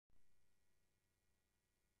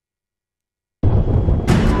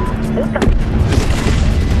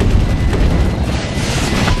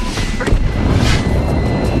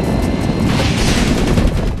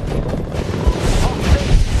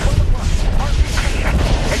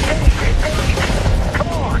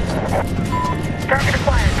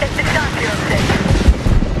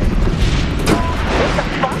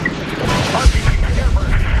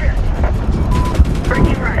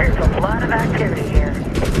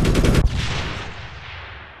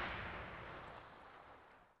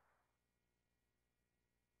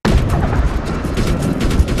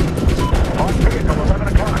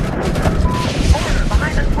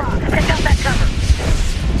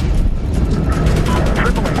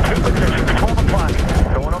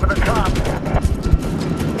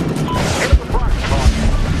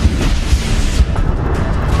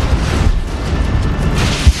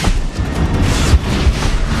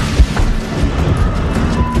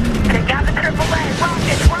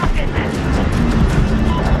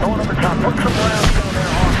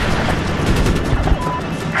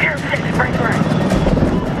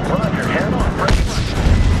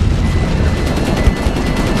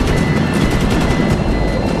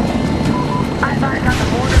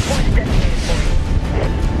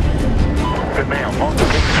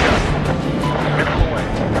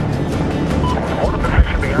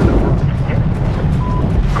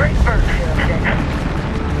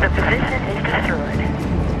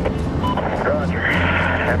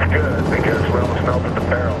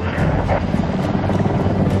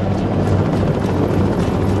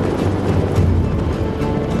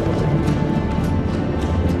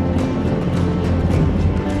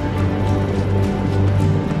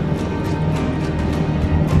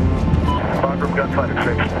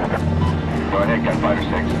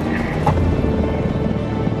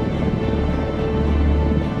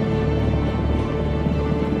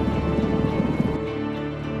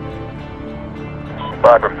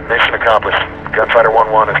accomplished. Gunfighter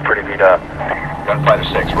 1-1 is pretty beat up. Gunfighter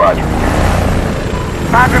 6, roger.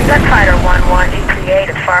 Bagram, Gunfighter 1-1, E38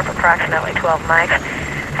 is far for approximately 12 mics.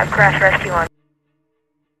 Have crash rescue on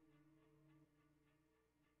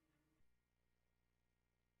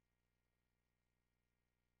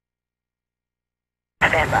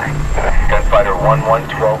standby. Gunfighter 1-1,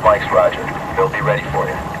 12 mics, roger. They'll be ready for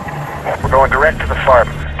you. We're going direct to the farm,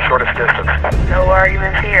 shortest distance. No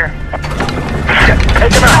arguments here. Shit,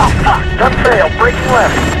 take him out! Gun fail, breaking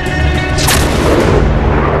left.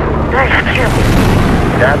 Nice kill.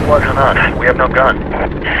 That wasn't us. We have no gun.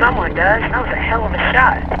 Someone does. That was a hell of a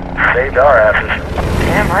shot. Saved our asses.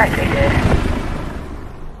 Damn right they did.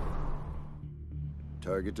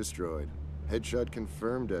 Target destroyed. Headshot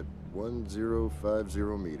confirmed at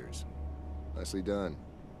 1050 meters. Nicely done.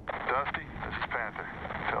 Dusty, this is Panther.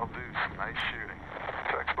 Tell Deuce, nice shooting.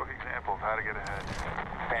 Textbook example of how to get ahead.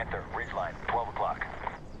 Panther, ridgeline, 12 o'clock.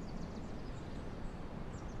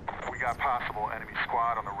 We got possible enemy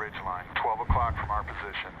squad on the ridgeline, 12 o'clock from our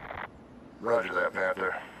position. Roger that,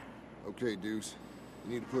 Panther. Okay, Deuce.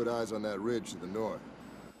 You need to put eyes on that ridge to the north.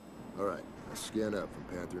 All right, let's scan up from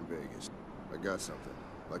Panther in Vegas. I got something.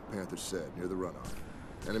 Like Panther said, near the runoff.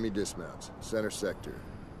 Enemy dismounts, center sector,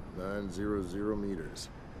 900 meters.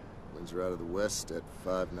 Winds are out of the west at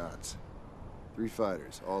 5 knots. 3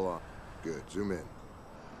 fighters, all on. Good, zoom in.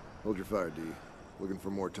 Hold your fire, D. Looking for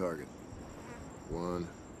more target. 1,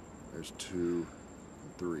 there's 2,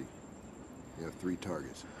 and 3. You have 3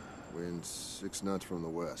 targets. Wind 6 knots from the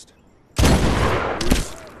west.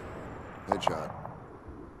 Headshot.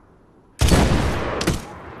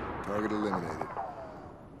 Target eliminated.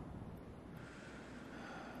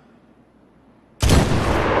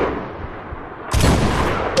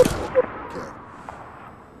 Okay.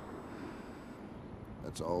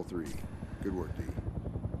 That's all 3. Good work, D.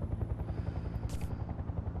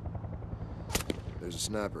 There's a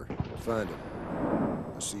sniper. Find him.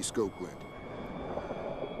 I see scope glint.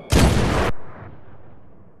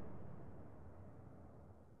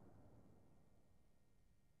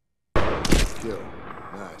 Kill.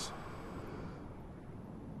 Nice.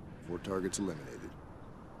 4 targets eliminated.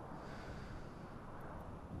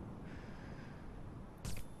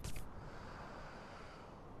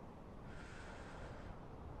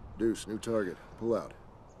 Deuce, new target. Pull out.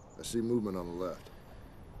 I see movement on the left.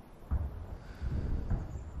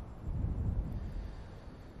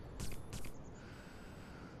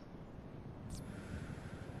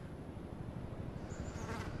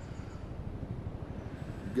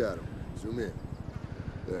 You got him. Zoom in.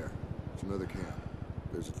 There. It's another camp.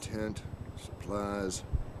 There's a tent, supplies,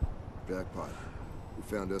 jackpot. We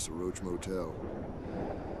found us a Roach Motel.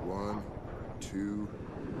 1, 2,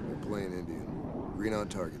 we're playing Indian. Green on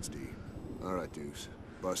targets, D. All right, Deuce.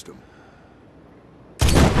 Bust him.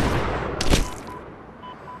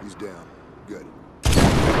 He's down. Good.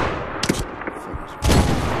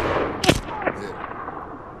 Hit.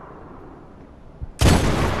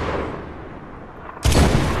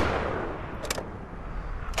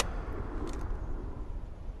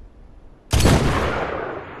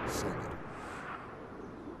 Send it.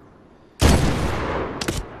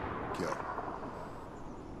 Kill.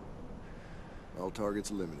 All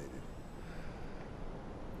targets eliminated.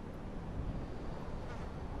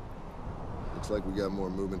 Looks like we got more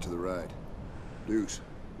movement to the right. Deuce,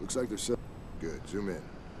 looks like there's some... Good, zoom in.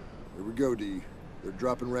 Here we go, D. They're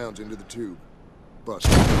dropping rounds into the tube. Bust.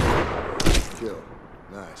 Kill.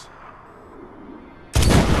 Nice.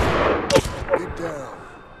 Get down.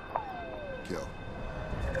 Kill.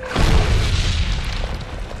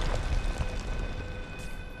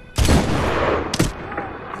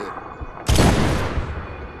 Hit.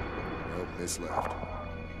 Nope, miss left.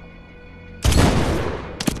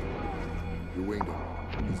 You winged him.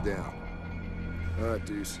 He's down. All right,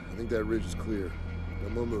 Deuce. I think that ridge is clear. No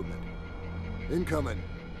more movement. Incoming.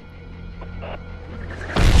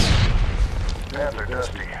 Panther,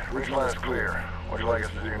 Dusty. Ridgeline is clear. What would you like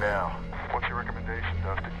us to do now? What's your recommendation,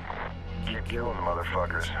 Dusty? Keep killing the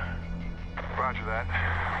motherfuckers. Roger that.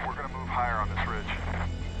 We're gonna move higher on this ridge.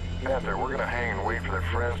 Panther, we're gonna hang and wait for their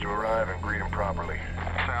friends to arrive and greet them properly.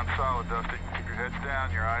 Sounds solid, Dusty. Keep your heads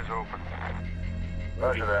down, your eyes open.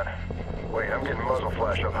 Roger that. Wait, I'm getting muzzle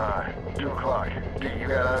flash up high. 2 o'clock. D, you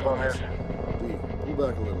got eyes on this? D, pull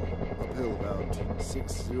back a little. Uphill about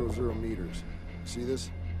 600 meters. See this?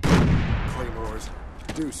 Claymores.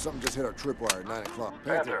 Deuce, something just hit our tripwire at 9 o'clock.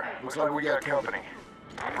 Panther, looks like we got company.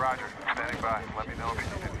 Roger. Standing by. Let me know if you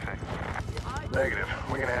need anything. Negative.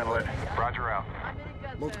 We can handle it. Roger out.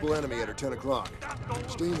 Multiple enemy at her 10 o'clock.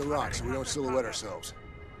 Stay in the rocks so we don't silhouette ourselves.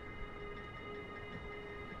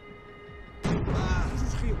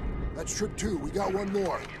 That's trick 2. We got one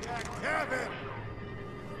more.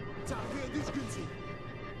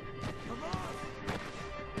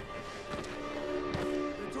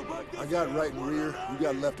 I got right and rear. You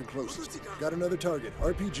got left and closest. Got another target.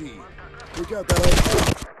 RPG. Take out that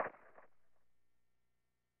RPG.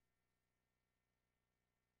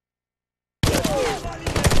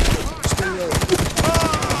 Stay low.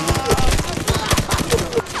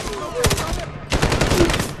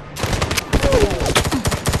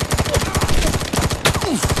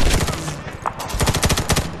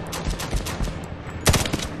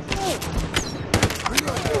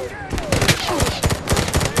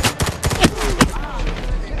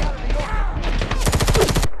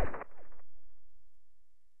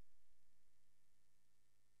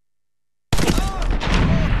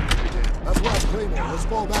 Let's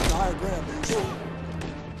fall back to higher ground, dudes.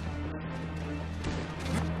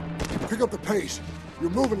 Pick up the pace. You're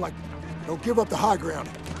moving like... Don't give up the high ground.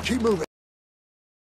 Keep moving.